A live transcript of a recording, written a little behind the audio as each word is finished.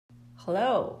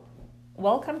Hello.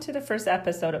 Welcome to the first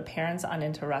episode of Parents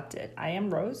Uninterrupted. I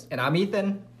am Rose. And I'm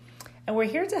Ethan. And we're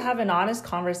here to have an honest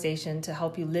conversation to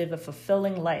help you live a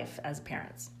fulfilling life as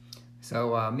parents.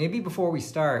 So maybe before we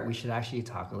start, we should actually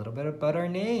talk a little bit about our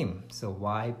name. So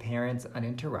why Parents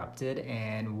Uninterrupted,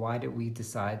 and why did we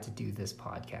decide to do this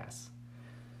podcast?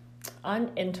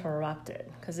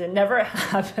 Uninterrupted, because it never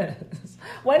happens.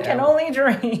 One can only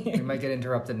dream. We might get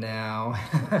interrupted now.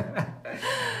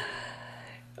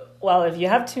 Well, if you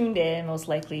have tuned in, most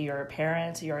likely you're a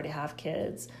parent, you already have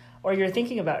kids, or you're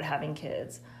thinking about having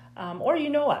kids, or you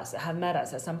know us, have met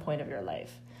us at some point of your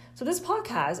life. So this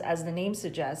podcast, as the name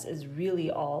suggests, is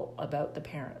really all about the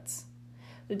parents.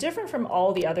 Different from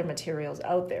all the other materials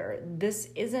out there, this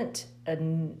isn't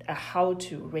a how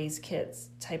to raise kids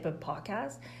type of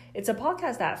podcast. It's a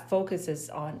podcast that focuses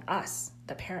on us,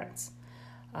 the parents.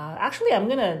 Actually, I'm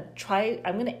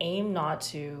gonna aim not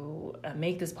to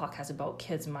make this podcast about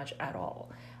kids much at all.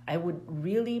 I would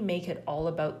really make it all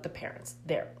about the parents.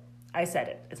 There, I said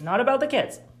it. It's not about the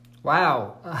kids.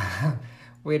 Wow.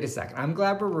 Wait a second. I'm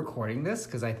glad we're recording this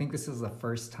because I think this is the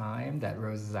first time that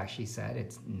Rose has actually said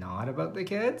it's not about the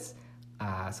kids.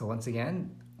 So once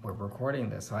again, we're recording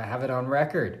this, so I have it on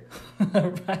record.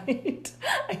 Right?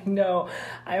 I know.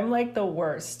 I'm like the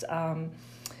worst.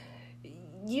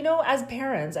 As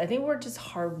parents, I think we're just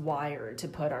hardwired to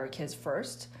put our kids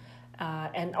first.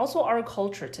 And also our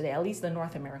culture today, at least the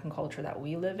North American culture that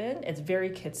we live in, it's very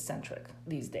kid-centric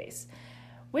these days,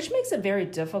 which makes it very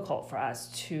difficult for us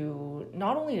to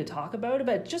not only to talk about it,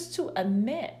 but just to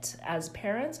admit as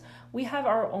parents, we have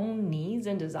our own needs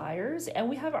and desires, and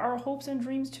we have our hopes and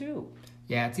dreams too.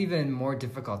 Yeah, it's even more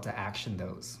difficult to action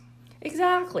those.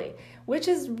 Exactly, which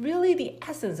is really the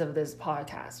essence of this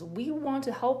podcast. We want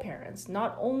to help parents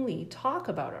not only talk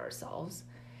about ourselves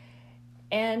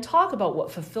and talk about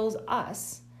what fulfills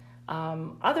us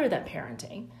other than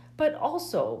parenting, but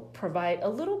also provide a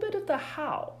little bit of the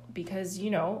how. Because, as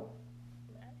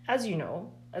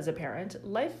a parent,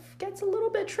 life gets a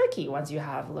little bit tricky once you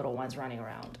have little ones running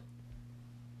around.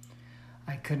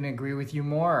 I couldn't agree with you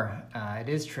more. It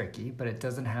is tricky, but it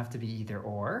doesn't have to be either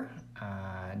or,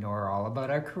 nor all about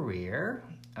our career,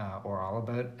 or all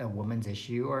about a woman's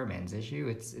issue or a man's issue.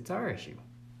 It's our issue.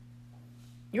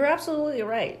 You're absolutely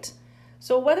right.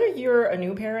 So whether you're a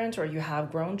new parent or you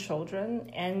have grown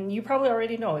children, and you probably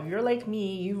already know, if you're like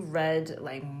me, you've read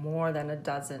like more than a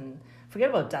dozen, forget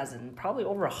about a dozen, probably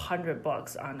over 100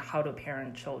 books on how to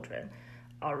parent children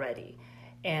already.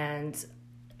 And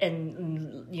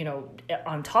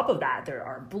on top of that, there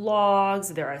are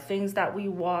blogs, there are things that we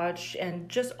watch, and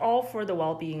just all for the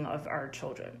well-being of our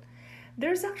children.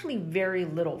 There's actually very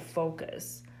little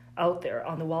focus out there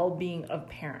on the well-being of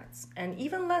parents, and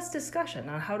even less discussion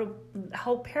on how to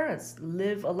help parents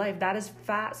live a life that is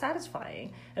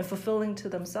satisfying and fulfilling to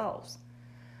themselves.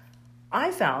 I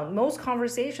found most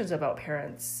conversations about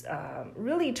parents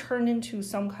really turn into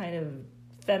some kind of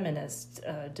feminist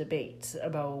debate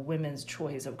about women's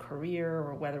choice of career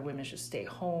or whether women should stay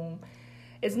home.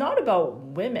 It's not about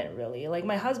women, really. Like,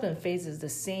 my husband faces the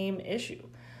same issue.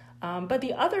 But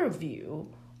the other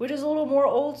view, which is a little more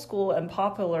old school and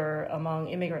popular among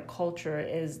immigrant culture,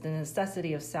 is the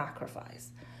necessity of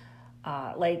sacrifice.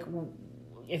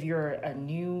 If you're a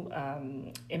new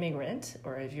immigrant,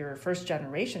 or if you're a first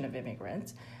generation of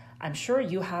immigrants, I'm sure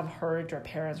you have heard your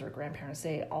parents or grandparents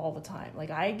say all the time,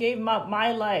 like, I gave up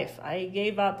my life. I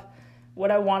gave up what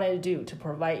I wanted to do to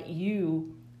provide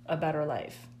you a better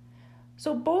life.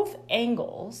 So both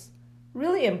angles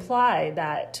really imply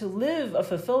that to live a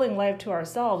fulfilling life to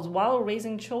ourselves while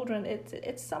raising children,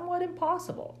 it's somewhat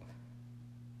impossible.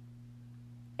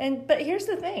 But here's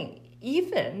the thing,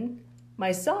 even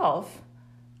myself,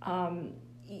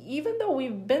 even though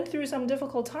we've been through some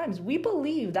difficult times, we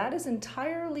believe that is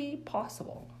entirely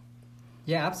possible.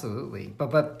 Yeah, absolutely.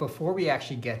 But before we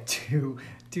actually get too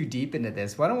deep into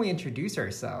this, why don't we introduce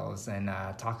ourselves and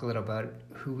talk a little about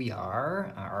who we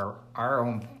are, our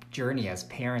own journey as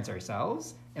parents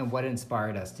ourselves, and what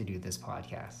inspired us to do this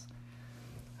podcast.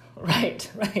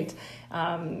 Right.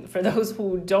 For those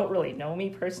who don't really know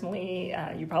me personally,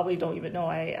 you probably don't even know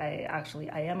I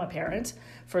am a parent,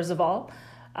 first of all.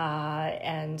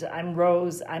 And I'm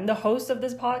Rose. I'm the host of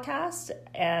this podcast,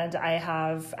 and I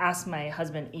have asked my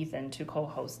husband Ethan to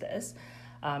co-host this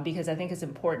because I think it's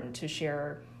important to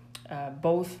share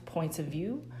both points of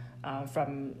view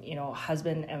from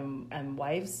husband and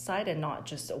wife's side, and not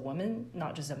just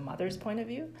a mother's point of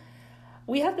view.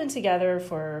 We have been together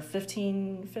for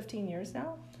 15 years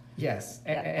now. Yes,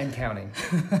 and counting.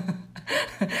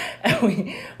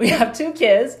 And we have 2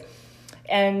 kids.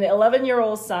 an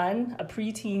 11-year-old son, a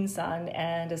preteen son,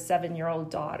 and a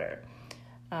 7-year-old daughter.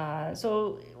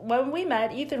 So when we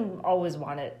met, Ethan always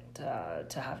wanted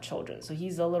to have children. So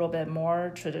he's a little bit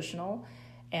more traditional.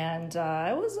 And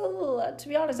I was to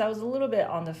be honest, I was a little bit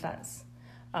on the fence.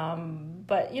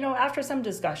 But, after some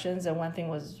discussions, and one thing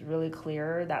was really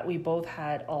clear, that we both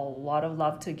had a lot of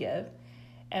love to give.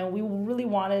 And we really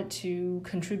wanted to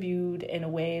contribute in a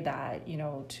way that,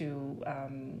 to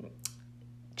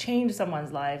change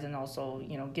someone's lives and also,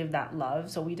 give that love.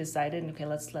 So we decided, okay,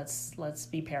 let's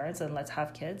be parents and let's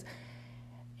have kids.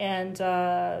 And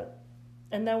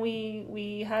then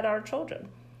we had our children.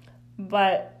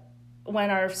 But when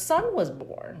our son was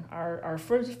born, our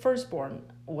firstborn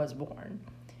was born,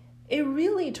 it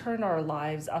really turned our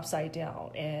lives upside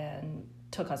down and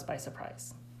took us by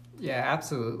surprise. Yeah,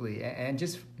 absolutely. And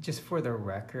just for the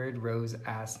record, Rose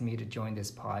asked me to join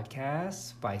this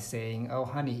podcast by saying, "Oh,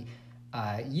 honey,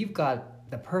 you've got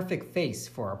the perfect face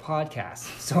for a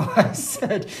podcast." So I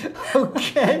said,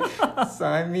 "Okay,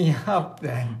 sign me up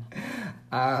then."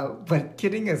 But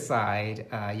kidding aside,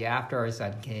 after our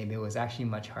son came, it was actually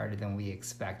much harder than we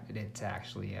expected it to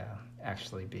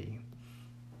actually be.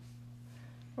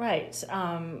 Right.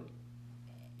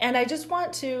 And I just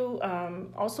want to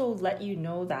also let you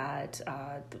know that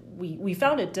we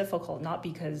found it difficult, not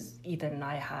because Ethan and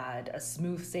I had a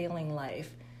smooth sailing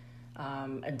life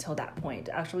until that point.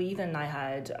 Actually, Ethan and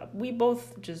I we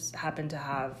both just happened to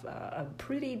have a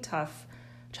pretty tough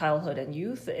childhood and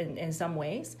youth in some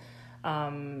ways.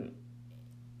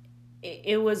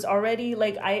 It was already,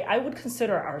 like, I would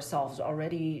consider ourselves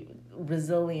already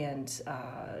resilient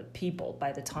people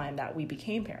by the time that we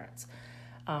became parents.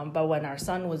 But when our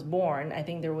son was born, I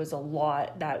think there was a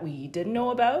lot that we didn't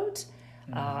know about.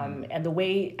 And the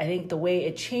way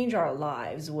it changed our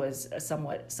lives was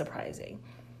somewhat surprising.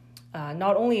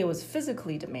 Not only it was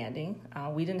physically demanding,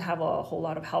 we didn't have a whole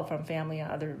lot of help from family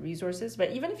and other resources,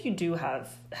 but even if you do have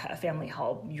family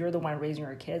help, you're the one raising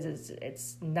your kids,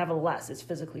 it's nevertheless, it's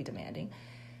physically demanding.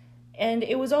 And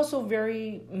it was also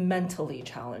very mentally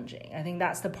challenging. I think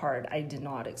that's the part I did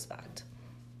not expect.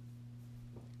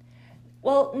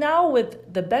 Well, now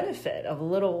with the benefit of a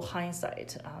little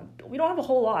hindsight, we don't have a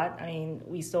whole lot. I mean,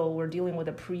 we're dealing with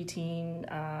a preteen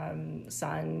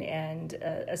son and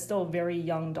a still very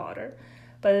young daughter.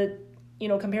 But,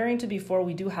 comparing to before,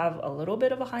 we do have a little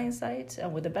bit of a hindsight.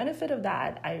 And with the benefit of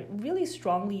that, I really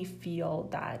strongly feel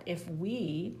that if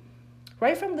we,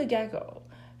 right from the get-go,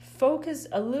 focus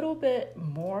a little bit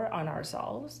more on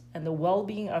ourselves and the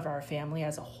well-being of our family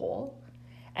as a whole,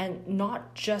 and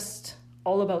not just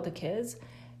all about the kids,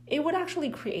 it would actually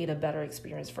create a better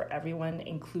experience for everyone,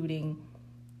 including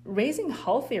raising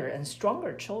healthier and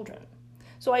stronger children.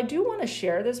 So I do want to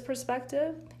share this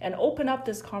perspective and open up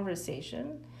this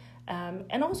conversation.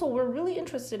 And also, we're really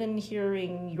interested in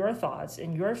hearing your thoughts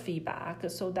and your feedback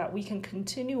so that we can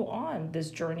continue on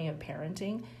this journey of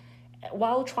parenting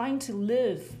while trying to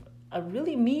live a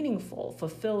really meaningful,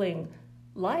 fulfilling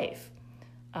life.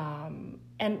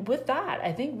 And with that,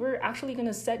 I think we're actually going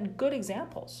to set good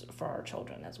examples for our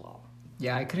children as well.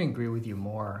 Yeah, I couldn't agree with you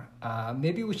more.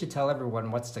 Maybe we should tell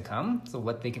everyone what's to come, so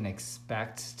what they can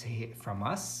expect to hear from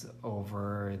us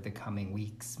over the coming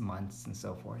weeks, months, and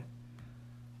so forth.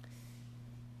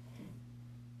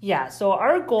 Yeah, so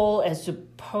our goal is to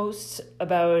post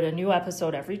about a new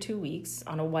episode every 2 weeks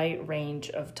on a wide range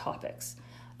of topics.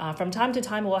 From time to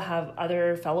time, we'll have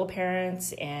other fellow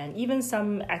parents and even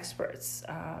some experts,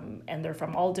 and they're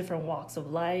from all different walks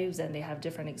of lives and they have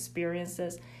different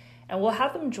experiences, and we'll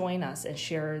have them join us and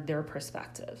share their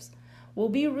perspectives. We'll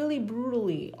be really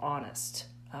brutally honest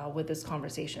with this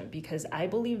conversation, because I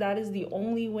believe that is the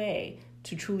only way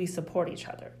to truly support each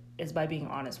other, is by being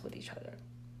honest with each other.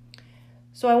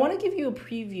 So I want to give you a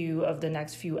preview of the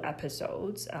next few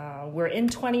episodes. We're in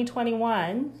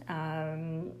 2021,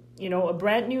 a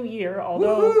brand new year,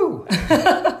 although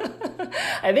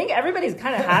I think everybody's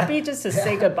kind of happy just to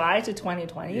say goodbye to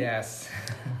 2020. Yes.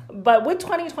 But with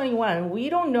 2021, we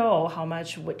don't know how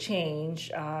much would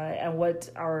change and what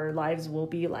our lives will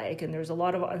be like. And there's a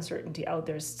lot of uncertainty out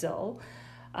there still.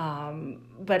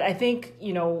 But I think,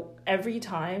 every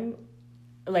time,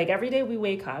 like every day we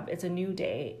wake up, it's a new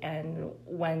day. And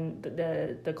when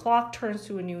the clock turns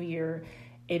to a new year,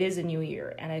 it is a new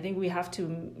year. And I think we have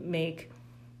to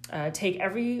take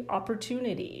every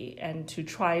opportunity and to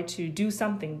try to do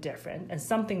something different and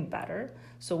something better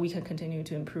so we can continue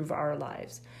to improve our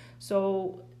lives.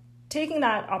 So taking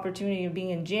that opportunity of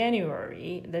being in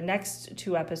January, the next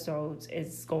 2 episodes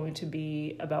is going to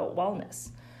be about wellness.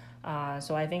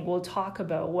 So I think we'll talk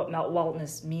about what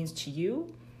wellness means to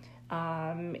you,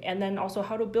 and then also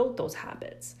how to build those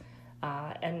habits.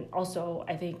 And also,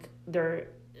 I think the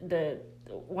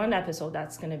one episode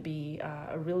that's going to be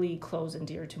really close and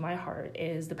dear to my heart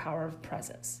is the power of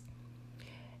presence.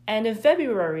 And in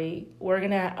February, we're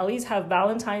going to at least have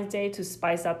Valentine's Day to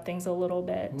spice up things a little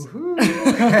bit.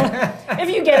 If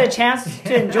you get a chance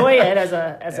to enjoy it as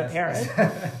a parent.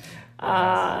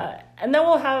 And then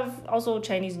we'll have also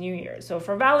Chinese New Year. So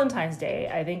for Valentine's Day,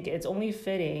 I think it's only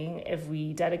fitting if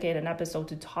we dedicate an episode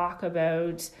to talk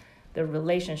about the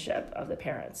relationship of the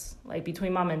parents, like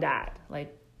between mom and dad,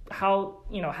 like how,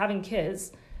 having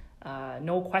kids,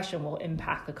 no question will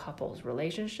impact the couple's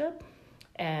relationship,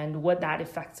 and what that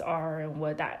effects are, and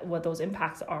what those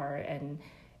impacts are,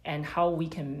 and how we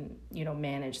can,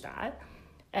 manage that.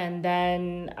 And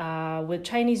then with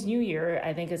Chinese New Year,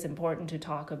 I think it's important to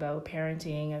talk about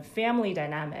parenting and family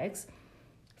dynamics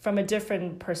from a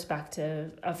different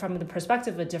perspective, from the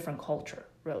perspective of a different culture,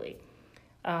 really.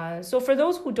 So for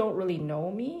those who don't really know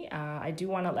me, I do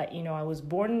want to let you know I was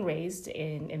born and raised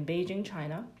in Beijing,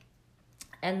 China.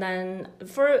 And then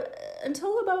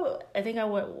until about, I think I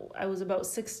was about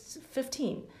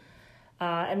 15.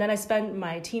 And then I spent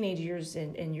my teenage years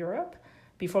in Europe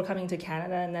before coming to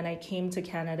Canada. And then I came to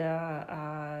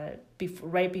Canada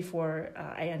right before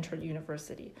I entered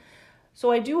university.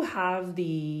 So I do have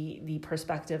the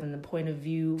perspective and the point of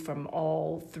view from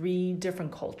all three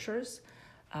different cultures.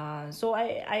 So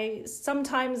I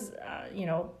sometimes,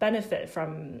 benefit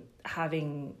from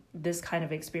having this kind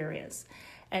of experience.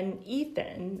 And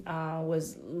Ethan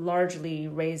was largely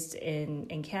raised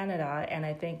in Canada, and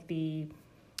I think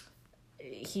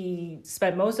he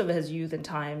spent most of his youth and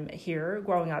time here,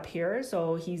 growing up here.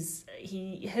 So his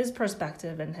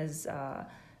perspective and his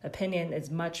opinion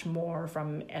is much more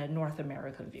from a North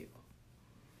American view.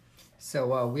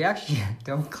 So we actually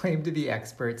don't claim to be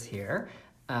experts here,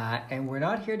 and we're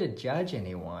not here to judge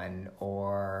anyone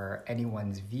or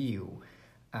anyone's view.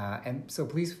 And so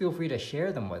please feel free to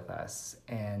share them with us.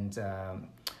 And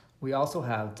we also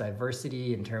have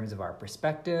diversity in terms of our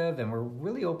perspective, and we're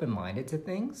really open-minded to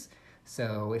things.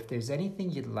 So if there's anything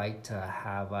you'd like to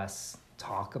have us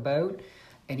talk about,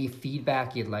 any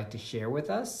feedback you'd like to share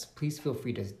with us, please feel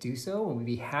free to do so, and we'd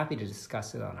be happy to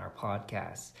discuss it on our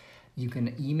podcast. You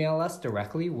can email us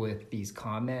directly with these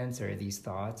comments or these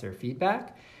thoughts or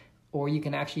feedback, or you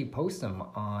can actually post them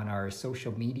on our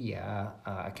social media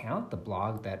account, the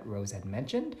blog that Rose had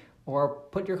mentioned, or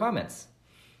put your comments.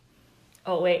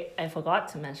 Oh, wait, I forgot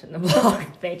to mention the blog.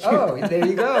 Thank you. Oh, there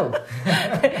you go.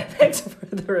 Thanks for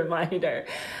the reminder.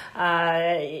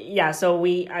 So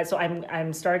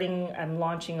I'm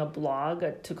launching a blog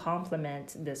to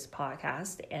complement this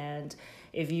podcast. And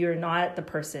if you're not the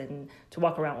person to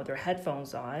walk around with your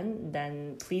headphones on,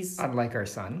 then please... Unlike our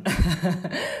son.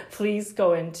 Please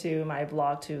go into my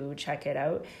blog to check it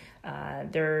out.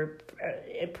 They're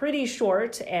pretty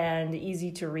short and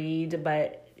easy to read,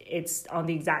 but it's on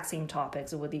the exact same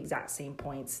topics with the exact same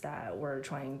points that we're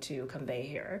trying to convey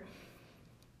here.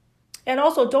 And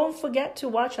also, don't forget to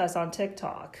watch us on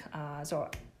TikTok. So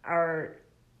our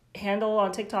handle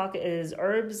on TikTok is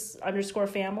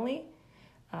herbs_family.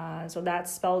 So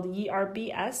that's spelled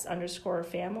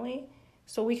ERBS_family.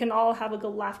 So we can all have a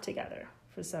good laugh together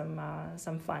for some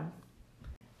fun.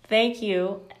 Thank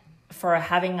you for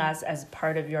having us as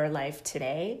part of your life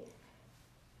today.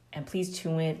 And please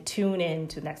tune in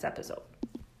to the next episode.